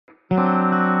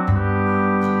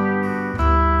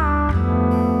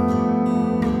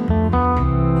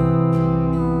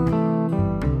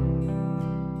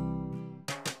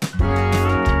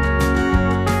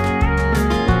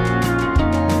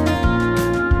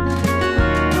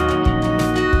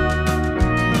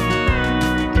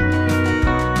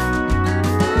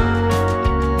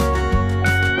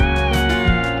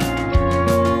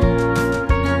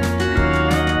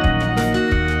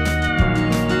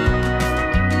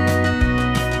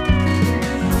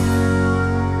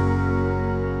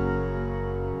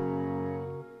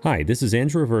Hi, this is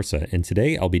Andrew Aversa, and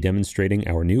today I'll be demonstrating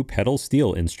our new pedal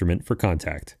steel instrument for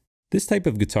Kontakt. This type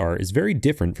of guitar is very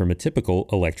different from a typical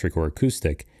electric or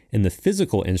acoustic, and the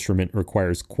physical instrument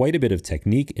requires quite a bit of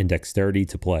technique and dexterity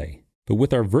to play. But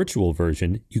with our virtual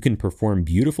version, you can perform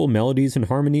beautiful melodies and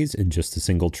harmonies in just a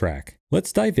single track.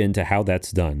 Let's dive into how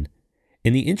that's done.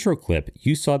 In the intro clip,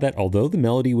 you saw that although the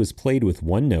melody was played with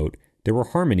one note, there were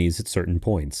harmonies at certain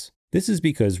points. This is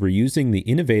because we're using the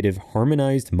innovative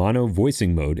harmonized mono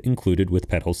voicing mode included with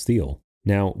pedal steel.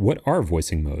 Now, what are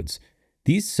voicing modes?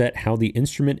 These set how the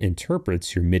instrument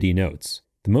interprets your MIDI notes.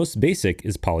 The most basic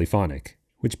is polyphonic,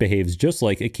 which behaves just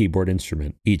like a keyboard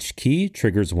instrument. Each key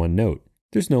triggers one note.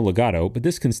 There's no legato, but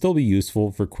this can still be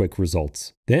useful for quick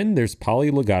results. Then there's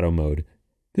polylegato mode.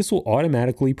 This will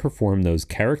automatically perform those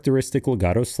characteristic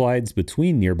legato slides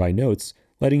between nearby notes,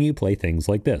 letting you play things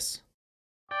like this.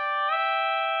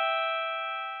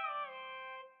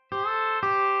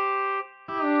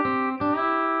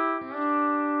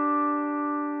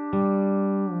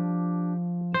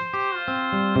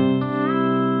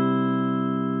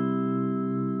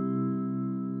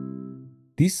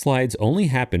 These slides only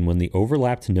happen when the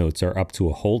overlapped notes are up to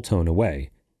a whole tone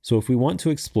away, so if we want to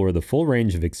explore the full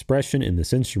range of expression in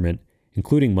this instrument,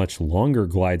 including much longer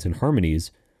glides and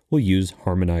harmonies, we'll use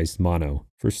harmonized mono.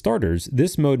 For starters,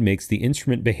 this mode makes the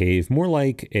instrument behave more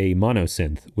like a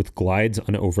monosynth with glides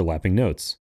on overlapping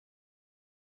notes.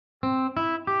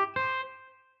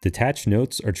 Detached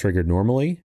notes are triggered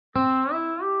normally,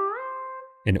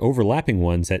 and overlapping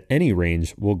ones at any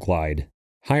range will glide.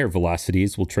 Higher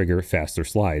velocities will trigger faster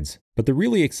slides, but the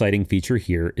really exciting feature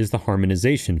here is the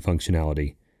harmonization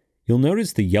functionality. You'll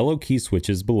notice the yellow key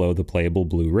switches below the playable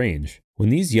blue range. When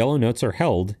these yellow notes are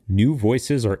held, new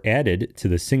voices are added to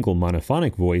the single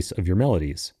monophonic voice of your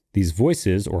melodies. These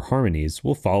voices, or harmonies,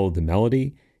 will follow the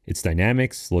melody, its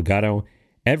dynamics, legato,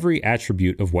 every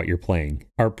attribute of what you're playing.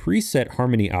 Our preset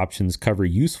harmony options cover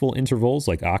useful intervals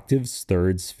like octaves,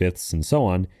 thirds, fifths, and so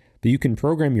on, but you can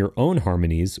program your own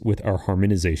harmonies with our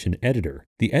harmonization editor.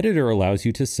 The editor allows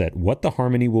you to set what the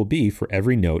harmony will be for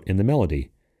every note in the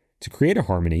melody. To create a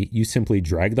harmony, you simply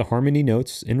drag the harmony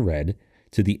notes in red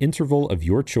to the interval of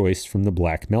your choice from the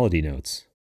black melody notes.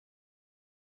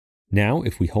 Now,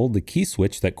 if we hold the key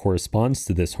switch that corresponds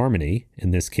to this harmony,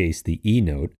 in this case the E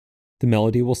note, the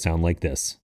melody will sound like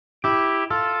this.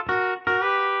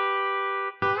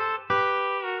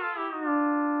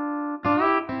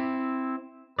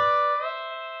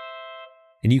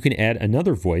 And you can add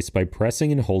another voice by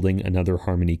pressing and holding another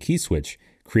harmony key switch,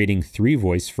 creating 3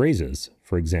 voice phrases.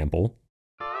 For example,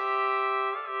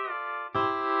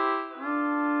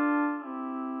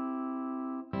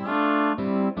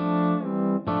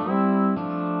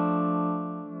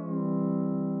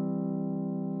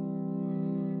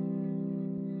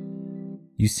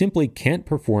 you simply can't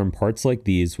perform parts like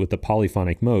these with the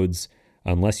polyphonic modes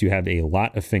unless you have a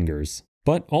lot of fingers.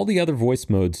 But all the other voice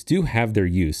modes do have their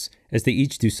use, as they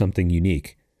each do something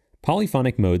unique.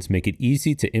 Polyphonic modes make it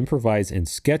easy to improvise and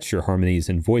sketch your harmonies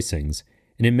and voicings,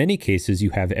 and in many cases you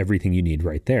have everything you need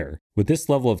right there. With this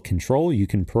level of control, you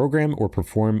can program or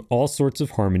perform all sorts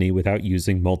of harmony without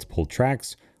using multiple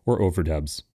tracks or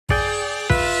overdubs.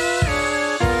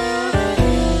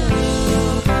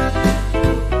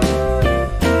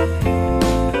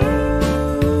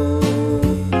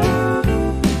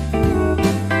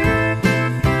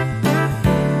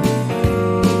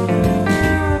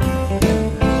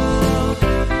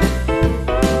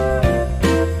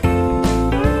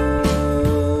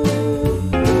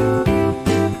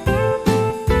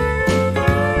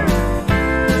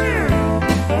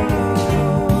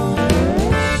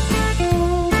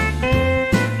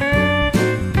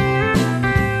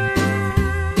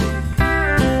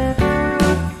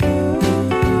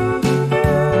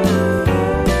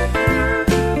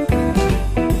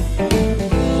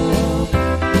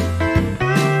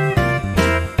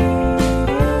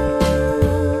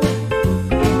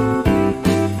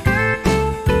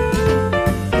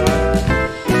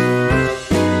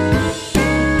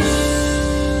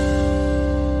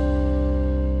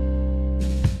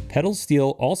 Pedal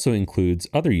steel also includes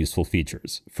other useful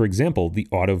features. For example, the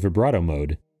auto-vibrato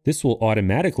mode. This will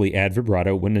automatically add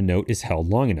vibrato when a note is held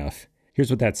long enough. Here's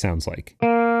what that sounds like.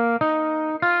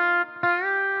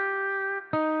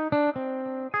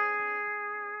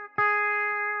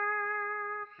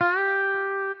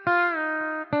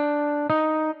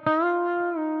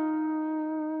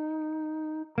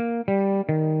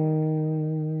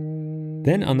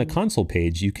 Then on the console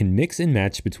page, you can mix and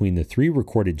match between the 3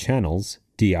 recorded channels,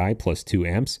 DI plus 2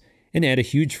 amps, and add a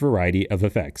huge variety of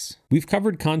effects. We've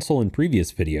covered console in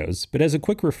previous videos, but as a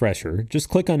quick refresher, just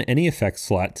click on any effects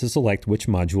slot to select which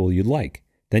module you'd like.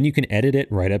 Then you can edit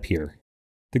it right up here.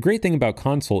 The great thing about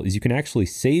console is you can actually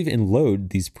save and load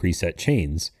these preset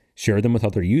chains, share them with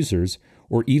other users,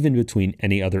 or even between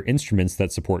any other instruments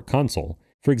that support console.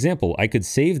 For example, I could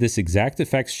save this exact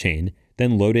effects chain,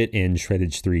 then load it in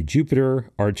SHREDDAGE 3 Jupiter,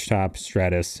 Archtop,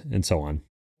 Stratus, and so on.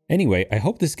 Anyway, I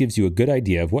hope this gives you a good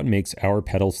idea of what makes our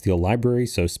pedal steel library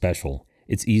so special.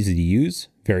 It's easy to use,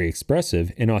 very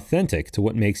expressive, and authentic to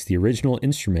what makes the original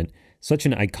instrument such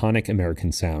an iconic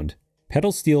American sound.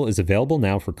 Pedal steel is available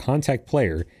now for Kontakt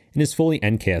Player and is fully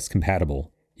NCAS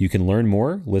compatible. You can learn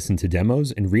more, listen to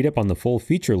demos, and read up on the full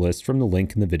feature list from the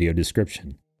link in the video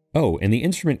description. Oh, and the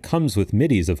instrument comes with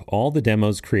MIDIs of all the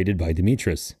demos created by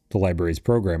Dimitris, the library's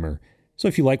programmer, so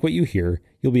if you like what you hear,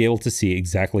 you'll be able to see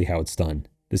exactly how it's done.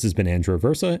 This has been Andrew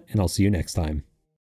Aversa, and I'll see you next time.